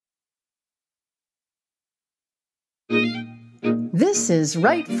This is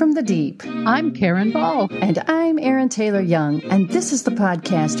Right from the Deep. I'm Karen Ball. And I'm Erin Taylor Young. And this is the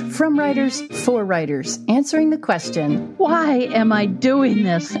podcast from writers for writers, answering the question, why am I doing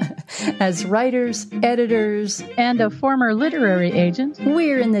this? As writers, editors, and a former literary agent,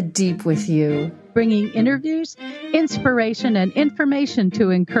 we're in the deep with you, bringing interviews, inspiration, and information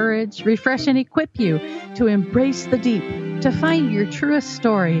to encourage, refresh, and equip you to embrace the deep, to find your truest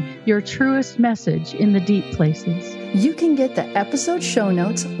story, your truest message in the deep places. You can get the episode show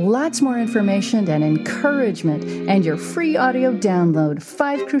notes, lots more information and encouragement, and your free audio download,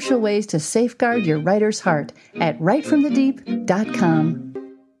 5 crucial ways to safeguard your writer's heart at rightfromthedeep.com.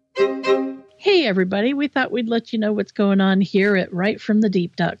 Hey, everybody. We thought we'd let you know what's going on here at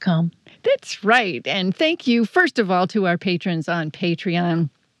rightfromthedeep.com. That's right. And thank you, first of all, to our patrons on Patreon.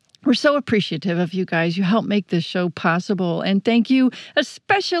 We're so appreciative of you guys. You help make this show possible. And thank you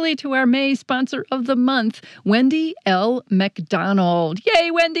especially to our May sponsor of the month, Wendy L. McDonald.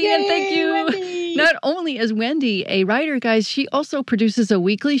 Yay, Wendy! Yay, and thank you. Wendy. Not only is Wendy a writer, guys, she also produces a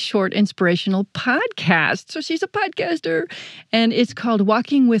weekly short inspirational podcast. So she's a podcaster. And it's called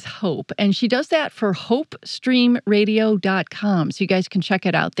Walking with Hope. And she does that for HopeStreamRadio.com. So you guys can check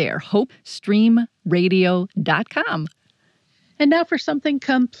it out there, HopeStreamRadio.com. And now for something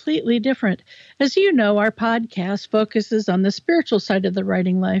completely different. As you know, our podcast focuses on the spiritual side of the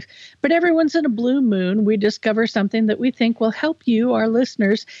writing life, but every once in a blue moon, we discover something that we think will help you, our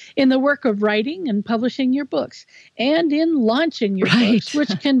listeners, in the work of writing and publishing your books, and in launching your books,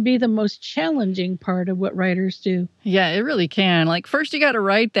 which can be the most challenging part of what writers do. Yeah, it really can. Like, first you got to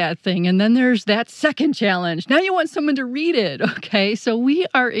write that thing, and then there's that second challenge. Now you want someone to read it, okay? So we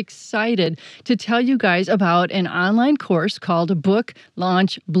are excited to tell you guys about an online course called Book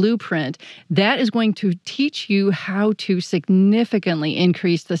Launch Blueprint. That is going to teach you how to significantly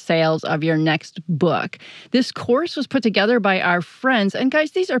increase the sales of your next book. This course was put together by our friends, and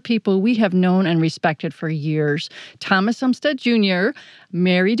guys, these are people we have known and respected for years. Thomas Umstead Jr.,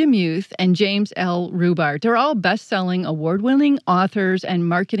 Mary DeMuth, and James L. Rubart. They're all best-selling, award-winning authors and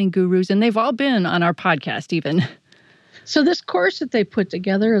marketing gurus, and they've all been on our podcast even. So this course that they put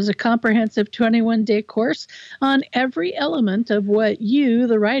together is a comprehensive 21-day course on every element of what you,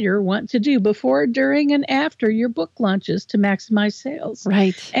 the writer, want to do before, during, and after your book launches to maximize sales.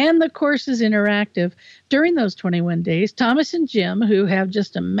 Right. And the course is interactive. During those 21 days, Thomas and Jim, who have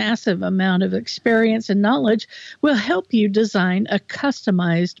just a massive amount of experience and knowledge, will help you design a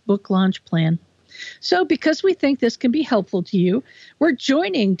customized book launch plan. So because we think this can be helpful to you, we're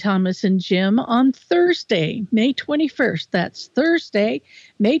joining Thomas and Jim on Thursday, May 21st. That's Thursday,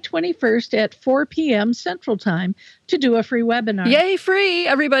 May 21st at 4 p.m. Central Time to do a free webinar. Yay, free,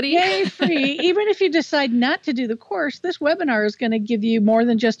 everybody. Yay, free. Even if you decide not to do the course, this webinar is going to give you more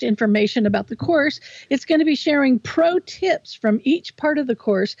than just information about the course. It's going to be sharing pro tips from each part of the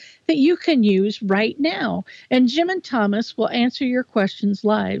course that you can use right now. And Jim and Thomas will answer your questions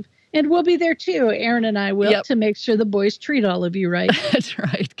live. And we'll be there too, Erin and I will, to make sure the boys treat all of you right. That's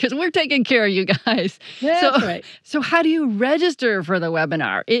right, because we're taking care of you guys. That's right. So how do you register for the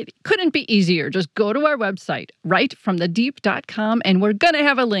webinar? It couldn't be easier. Just go to our website, rightfromthedeep.com, and we're going to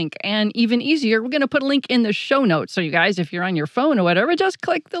have a link. And even easier, we're going to put a link in the show notes. So you guys, if you're on your phone or whatever, just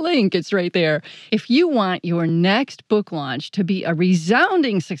click the link. It's right there. If you want your next book launch to be a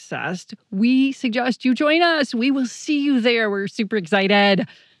resounding success, we suggest you join us. We will see you there. We're super excited.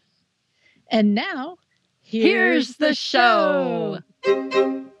 And now, here's the show.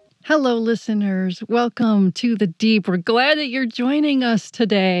 Hello, listeners. Welcome to The Deep. We're glad that you're joining us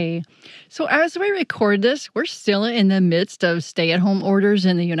today. So as we record this, we're still in the midst of stay-at-home orders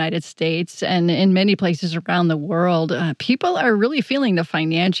in the United States and in many places around the world. People are really feeling the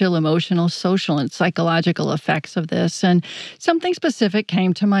financial, emotional, social, and psychological effects of this. And something specific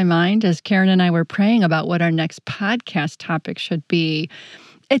came to my mind as Karen and I were praying about what our next podcast topic should be.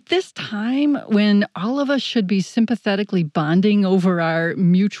 At this time, when all of us should be sympathetically bonding over our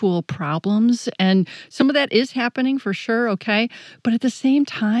mutual problems, and some of that is happening for sure, okay? But at the same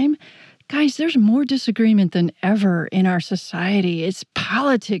time, guys, there's more disagreement than ever in our society. It's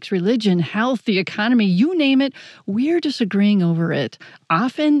politics, religion, health, the economy, you name it, we're disagreeing over it,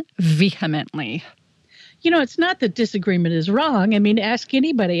 often vehemently. You know, it's not that disagreement is wrong. I mean, ask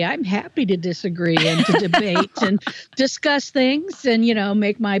anybody. I'm happy to disagree and to debate and discuss things and, you know,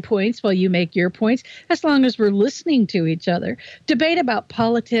 make my points while you make your points, as long as we're listening to each other. Debate about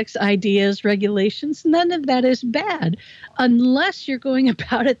politics, ideas, regulations, none of that is bad unless you're going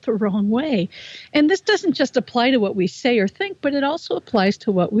about it the wrong way. And this doesn't just apply to what we say or think, but it also applies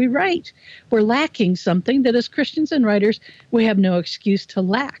to what we write. We're lacking something that as Christians and writers, we have no excuse to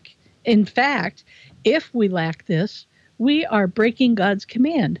lack. In fact, if we lack this, we are breaking God's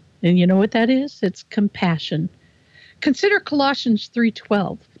command. And you know what that is? It's compassion. Consider Colossians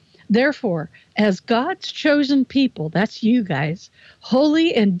 3:12. Therefore, as God's chosen people, that's you guys,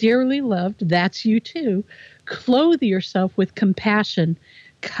 holy and dearly loved, that's you too, clothe yourself with compassion,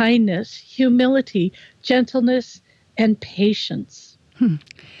 kindness, humility, gentleness, and patience.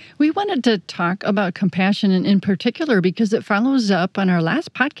 We wanted to talk about compassion in particular because it follows up on our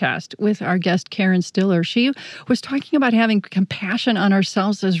last podcast with our guest, Karen Stiller. She was talking about having compassion on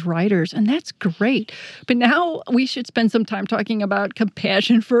ourselves as writers, and that's great. But now we should spend some time talking about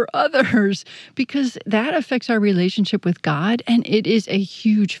compassion for others because that affects our relationship with God, and it is a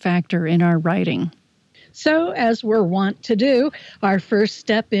huge factor in our writing. So, as we're wont to do, our first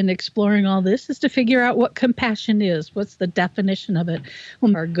step in exploring all this is to figure out what compassion is. What's the definition of it?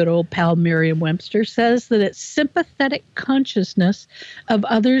 Well, our good old pal Merriam-Webster says that it's sympathetic consciousness of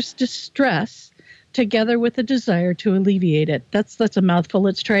others' distress together with a desire to alleviate it. That's a mouthful.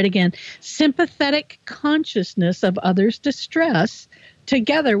 Let's try it again. Sympathetic consciousness of others' distress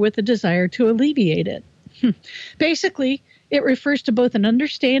together with a desire to alleviate it. Basically, it refers to both an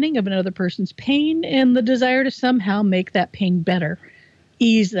understanding of another person's pain and the desire to somehow make that pain better,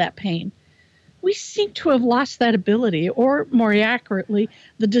 ease that pain. We seem to have lost that ability, or more accurately,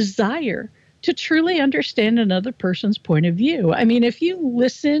 the desire to truly understand another person's point of view. I mean, if you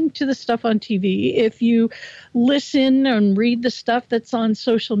listen to the stuff on TV, if you listen and read the stuff that's on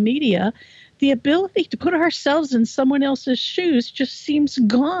social media, the ability to put ourselves in someone else's shoes just seems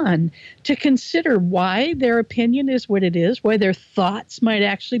gone, to consider why their opinion is what it is, why their thoughts might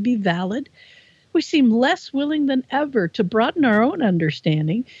actually be valid. We seem less willing than ever to broaden our own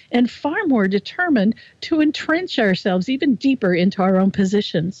understanding and far more determined to entrench ourselves even deeper into our own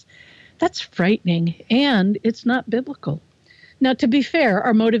positions. That's frightening, and it's not biblical. Now, to be fair,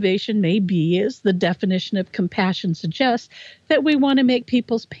 our motivation may be, as the definition of compassion suggests, that we want to make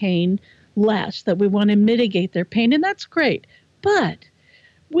people's pain less, that we want to mitigate their pain, and that's great. But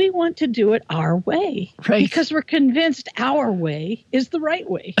we want to do it our way, right? Because we're convinced our way is the right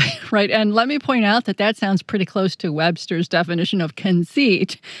way. Right. And let me point out that sounds pretty close to Webster's definition of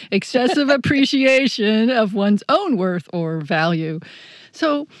conceit, excessive appreciation of one's own worth or value.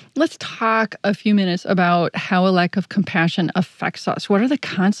 So let's talk a few minutes about how a lack of compassion affects us. What are the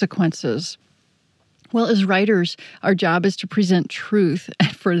consequences? Well, as writers, our job is to present truth.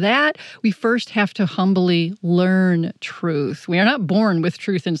 And for that, we first have to humbly learn truth. We are not born with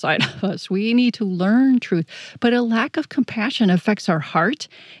truth inside of us. We need to learn truth. But a lack of compassion affects our heart.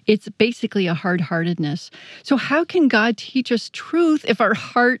 It's basically a hard-heartedness. So how can God teach us truth if our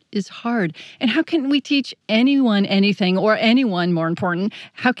heart is hard? And how can we teach anyone anything, or anyone, more important,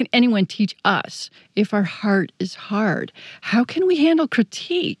 how can anyone teach us if our heart is hard? How can we handle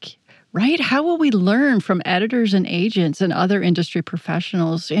critique? Right? How will we learn from editors and agents and other industry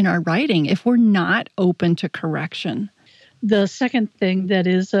professionals in our writing if we're not open to correction? The second thing that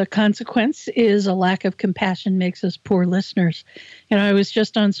is a consequence is a lack of compassion makes us poor listeners. You know, I was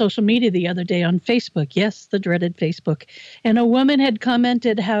just on social media the other day on Facebook. Yes, the dreaded Facebook. And a woman had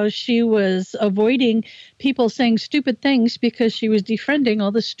commented how she was avoiding people saying stupid things because she was defriending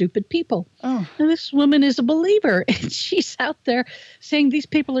all the stupid people. Oh. Now, this woman is a believer, and she's out there saying these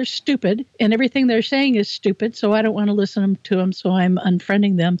people are stupid and everything they're saying is stupid, so I don't want to listen to them, so I'm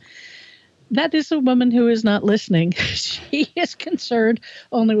unfriending them. That is a woman who is not listening. She is concerned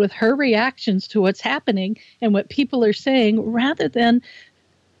only with her reactions to what's happening and what people are saying, rather than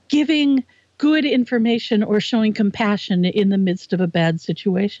giving good information or showing compassion in the midst of a bad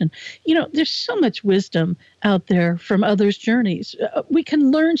situation. You know, there's so much wisdom out there from others' journeys. We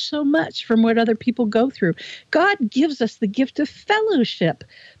can learn so much from what other people go through. God gives us the gift of fellowship,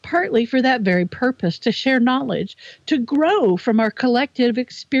 partly for that very purpose, to share knowledge, to grow from our collective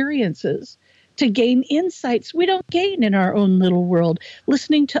experiences, to gain insights we don't gain in our own little world.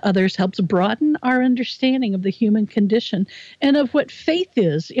 Listening to others helps broaden our understanding of the human condition and of what faith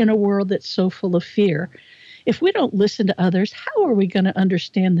is in a world that's so full of fear. If we don't listen to others, how are we going to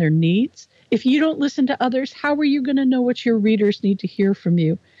understand their needs? If you don't listen to others, how are you going to know what your readers need to hear from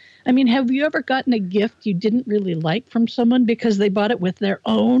you? I mean, have you ever gotten a gift you didn't really like from someone because they bought it with their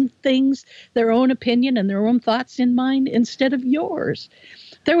own things, their own opinion, and their own thoughts in mind instead of yours?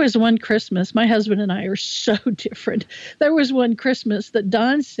 There was one Christmas, my husband and I are so different. There was one Christmas that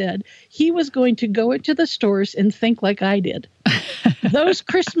Don said he was going to go into the stores and think like I did. Those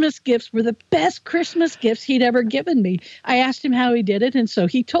Christmas gifts were the best Christmas gifts he'd ever given me. I asked him how he did it, and so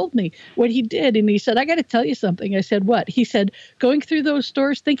he told me what he did. And he said, I got to tell you something. I said, what? He said, going through those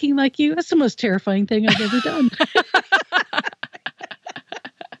stores thinking like you, that's the most terrifying thing I've ever done.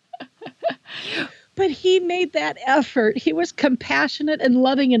 But he made that effort. He was compassionate and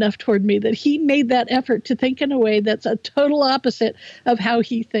loving enough toward me that he made that effort to think in a way that's a total opposite of how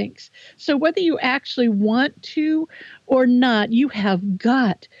he thinks. So whether you actually want to or not, you have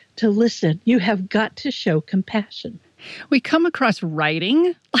got to listen. You have got to show compassion. We come across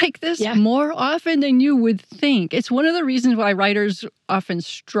writing like this more often than you would think. It's one of the reasons why writers often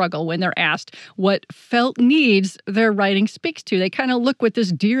struggle when they're asked what felt needs their writing speaks to. They kind of look with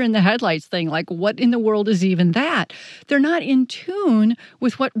this deer in the headlights thing, like, what in the world is even that? They're not in tune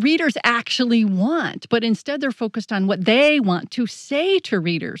with what readers actually want, but instead they're focused on what they want to say to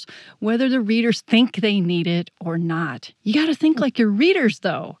readers, whether the readers think they need it or not. You got to think like your readers,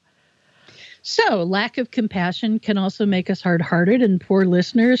 though. So lack of compassion can also make us hard-hearted and poor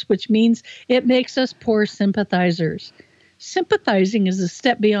listeners, which means it makes us poor sympathizers. Sympathizing is a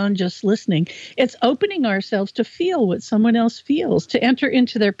step beyond just listening. It's opening ourselves to feel what someone else feels, to enter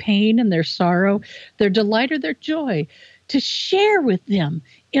into their pain and their sorrow, their delight or their joy, to share with them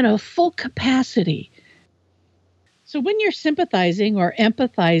in a full capacity. So when you're sympathizing or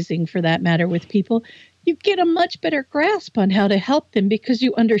empathizing, for that matter, with people, you get a much better grasp on how to help them because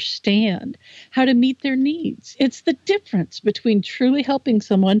you understand how to meet their needs. It's the difference between truly helping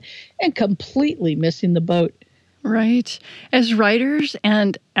someone and completely missing the boat. Right. As writers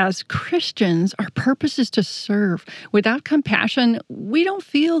and as Christians, our purpose is to serve. Without compassion, we don't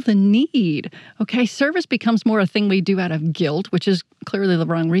feel the need. Okay, service becomes more a thing we do out of guilt, which is clearly the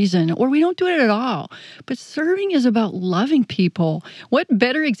wrong reason, or we don't do it at all. But serving is about loving people. What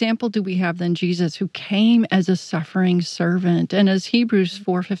better example do we have than Jesus, who came as a suffering servant? And as Hebrews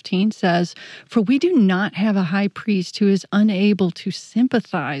 4:15 says, "For we do not have a high priest who is unable to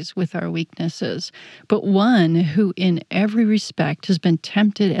sympathize with our weaknesses, but one who in every respect has been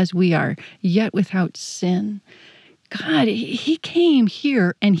tempted as we are, yet without sin." God, he came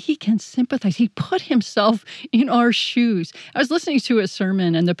here and he can sympathize. He put himself in our shoes. I was listening to a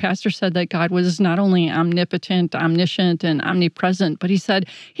sermon and the pastor said that God was not only omnipotent, omniscient, and omnipresent, but he said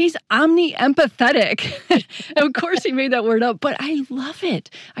he's omni-empathetic. Of course, he made that word up, but I love it.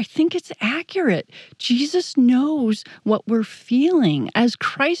 I think it's accurate. Jesus knows what we're feeling. As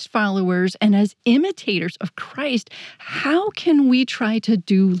Christ followers and as imitators of Christ, how can we try to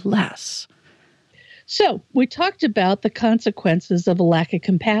do less? So we talked about the consequences of a lack of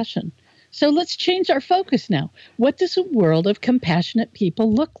compassion. So let's change our focus now. What does a world of compassionate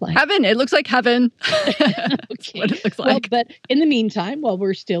people look like? Heaven. It looks like heaven. Okay. What it looks like. Well, but in the meantime, while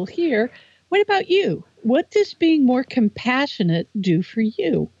we're still here, what about you? What does being more compassionate do for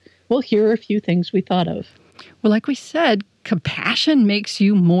you? Well, here are a few things we thought of. Well, like we said, compassion makes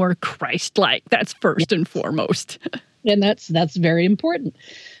you more Christ-like. That's first and foremost. And that's very important.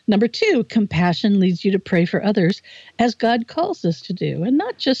 Number 2, compassion leads you to pray for others as God calls us to do, and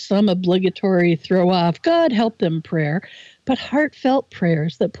not just some obligatory throw off, God help them prayer, but heartfelt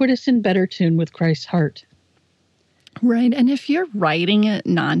prayers that put us in better tune with Christ's heart. Right. And if you're writing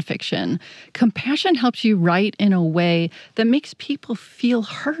nonfiction, compassion helps you write in a way that makes people feel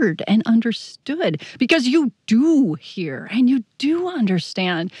heard and understood, because you do hear and you do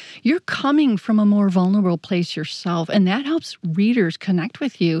understand. You're coming from a more vulnerable place yourself, and that helps readers connect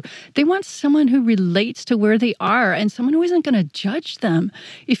with you. They want someone who relates to where they are and someone who isn't going to judge them.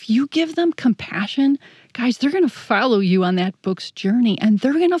 If you give them compassion, guys, they're going to follow you on that book's journey, and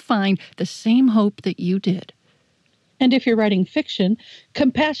they're going to find the same hope that you did. And if you're writing fiction,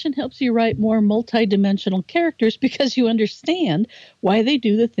 compassion helps you write more multidimensional characters because you understand why they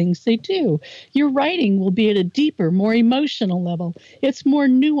do the things they do. Your writing will be at a deeper, more emotional level. It's more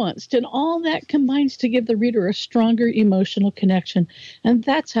nuanced, and all that combines to give the reader a stronger emotional connection. And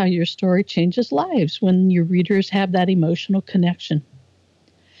that's how your story changes lives, when your readers have that emotional connection.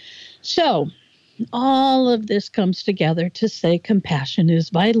 So, all of this comes together to say compassion is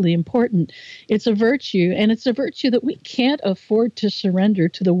vitally important. It's a virtue, and it's a virtue that we can't afford to surrender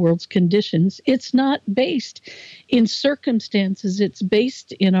to the world's conditions. It's not based in circumstances. It's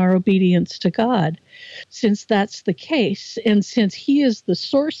based in our obedience to God. Since that's the case, and since He is the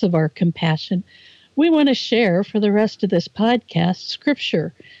source of our compassion, we want to share for the rest of this podcast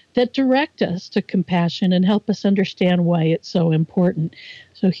scripture that direct us to compassion and help us understand why it's so important.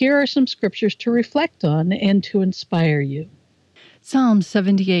 So here are some scriptures to reflect on and to inspire you. Psalm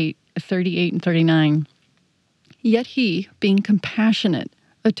 78, 38 and 39. Yet he, being compassionate,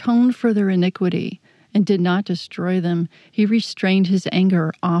 atoned for their iniquity and did not destroy them. He restrained his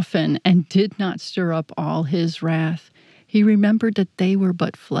anger often and did not stir up all his wrath. He remembered that they were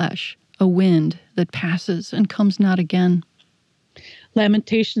but flesh, a wind that passes and comes not again.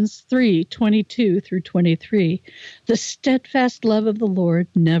 Lamentations 3:22 through 23. The steadfast love of the Lord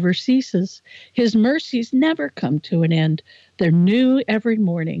never ceases. His mercies never come to an end. They're new every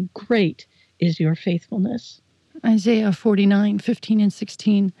morning. Great is your faithfulness. Isaiah 49:15 and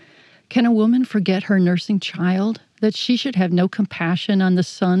 16. Can a woman forget her nursing child, that she should have no compassion on the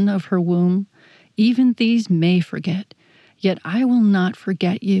son of her womb? Even these may forget, yet I will not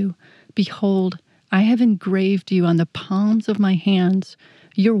forget you. Behold, I have engraved you on the palms of my hands.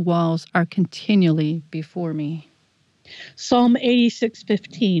 Your walls are continually before me. Psalm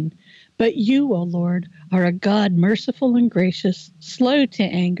 86:15. But you, O Lord, are a God merciful and gracious, slow to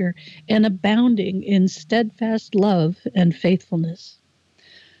anger, and abounding in steadfast love and faithfulness.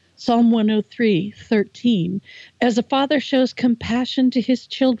 Psalm 103:13. As a father shows compassion to his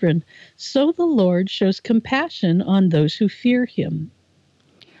children, so the Lord shows compassion on those who fear him.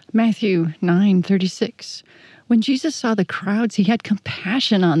 Matthew 9:36. When Jesus saw the crowds, he had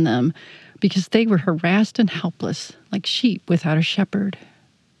compassion on them because they were harassed and helpless, like sheep without a shepherd.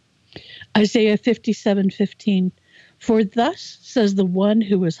 Isaiah 57:15. For thus says the one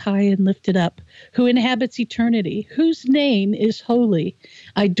who is high and lifted up, who inhabits eternity, whose name is holy.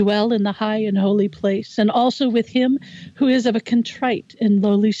 I dwell in the high and holy place, and also with him who is of a contrite and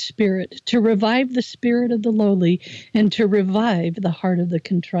lowly spirit, to revive the spirit of the lowly, and to revive the heart of the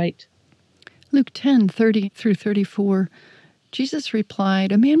contrite. Luke 10:30 through 34. Jesus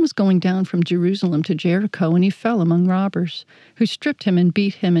replied, a man was going down from Jerusalem to Jericho, and he fell among robbers, who stripped him and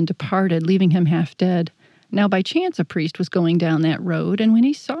beat him and departed, leaving him half dead. Now by chance a priest was going down that road, and when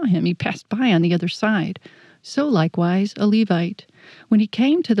he saw him, he passed by on the other side. So likewise a Levite, when he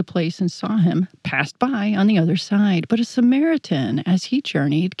came to the place and saw him, passed by on the other side. But a Samaritan, as he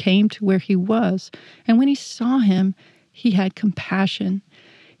journeyed, came to where he was, and when he saw him, he had compassion.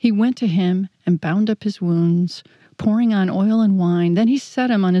 He went to him and bound up his wounds, pouring on oil and wine. Then he set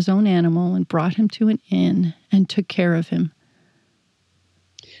him on his own animal and brought him to an inn and took care of him.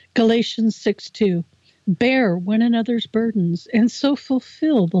 Galatians 6:2. Bear one another's burdens, and so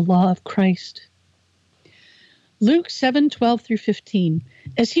fulfill the law of Christ. Luke 7:12 through 15.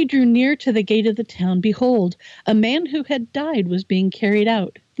 As he drew near to the gate of the town, behold, a man who had died was being carried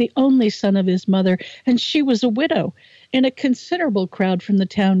out, the only son of his mother, and she was a widow, and a considerable crowd from the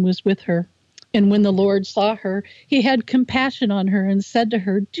town was with her. And when the Lord saw her, he had compassion on her and said to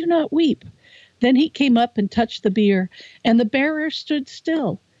her, Do not weep. Then he came up and touched the bier, and the bearer stood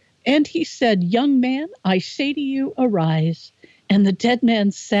still. And he said, Young man, I say to you, arise. And the dead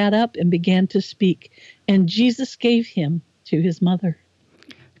man sat up and began to speak, and Jesus gave him to his mother.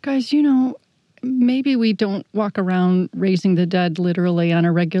 Guys, maybe we don't walk around raising the dead literally on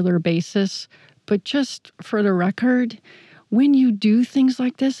a regular basis, but just for the record, when you do things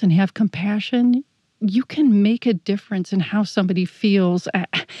like this and have compassion, you can make a difference in how somebody feels.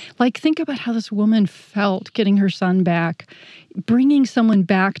 Like, think about how this woman felt getting her son back, bringing someone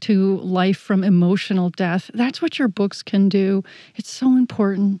back to life from emotional death. That's what your books can do. It's so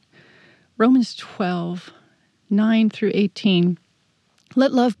important. Romans 12:9 through 18.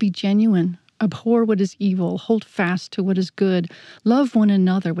 Let love be genuine. Abhor what is evil. Hold fast to what is good. Love one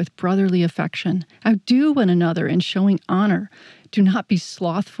another with brotherly affection. Outdo one another in showing honor. Do not be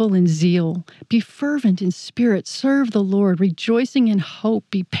slothful in zeal. Be fervent in spirit. Serve the Lord, rejoicing in hope.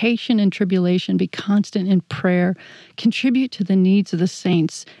 Be patient in tribulation. Be constant in prayer. Contribute to the needs of the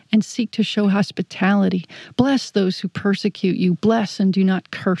saints and seek to show hospitality. Bless those who persecute you. Bless and do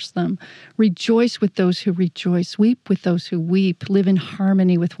not curse them. Rejoice with those who rejoice. Weep with those who weep. Live in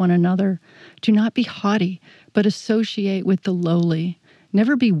harmony with one another. Do not be haughty, but associate with the lowly.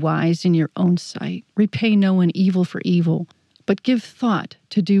 Never be wise in your own sight. Repay no one evil for evil, but give thought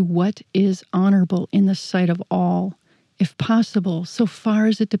to do what is honorable in the sight of all. If possible, so far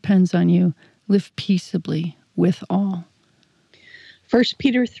as it depends on you, live peaceably with all. 1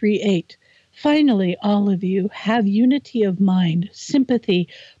 Peter 3:8. Finally, all of you have unity of mind, sympathy,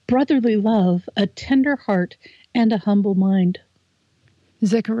 brotherly love, a tender heart, and a humble mind.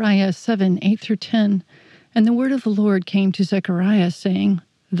 Zechariah 7:8 through 10. And the word of the Lord came to Zechariah, saying,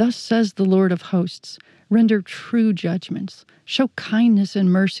 Thus says the Lord of hosts, render true judgments, show kindness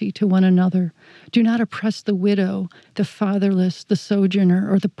and mercy to one another. Do not oppress the widow, the fatherless, the sojourner,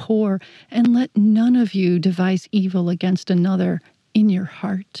 or the poor, and let none of you devise evil against another in your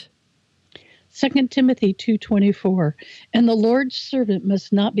heart. 2 Timothy 2:24. And the Lord's servant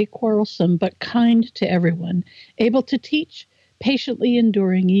must not be quarrelsome, but kind to everyone, able to teach, patiently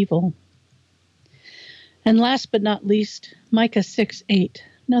enduring evil. And last but not least, Micah 6:8.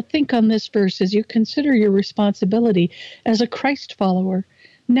 Now think on this verse as you consider your responsibility as a Christ follower.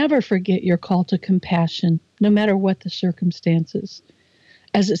 Never forget your call to compassion, no matter what the circumstances.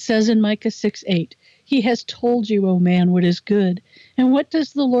 As it says in Micah 6:8, He has told you, O man, what is good. And what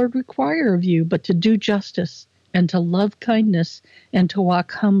does the Lord require of you but to do justice and to love kindness and to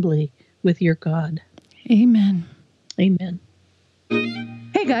walk humbly with your God? Amen. Amen.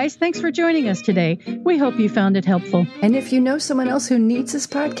 Hey guys, thanks for joining us today. We hope you found it helpful. And if you know someone else who needs this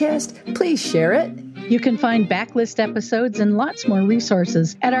podcast, please share it. You can find backlist episodes and lots more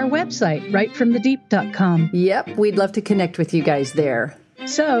resources at our website, rightfromthedeep.com. Yep, we'd love to connect with you guys there.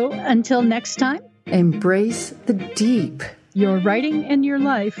 So, until next time, embrace the deep. Your writing and your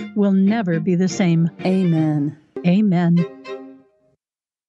life will never be the same. Amen. Amen.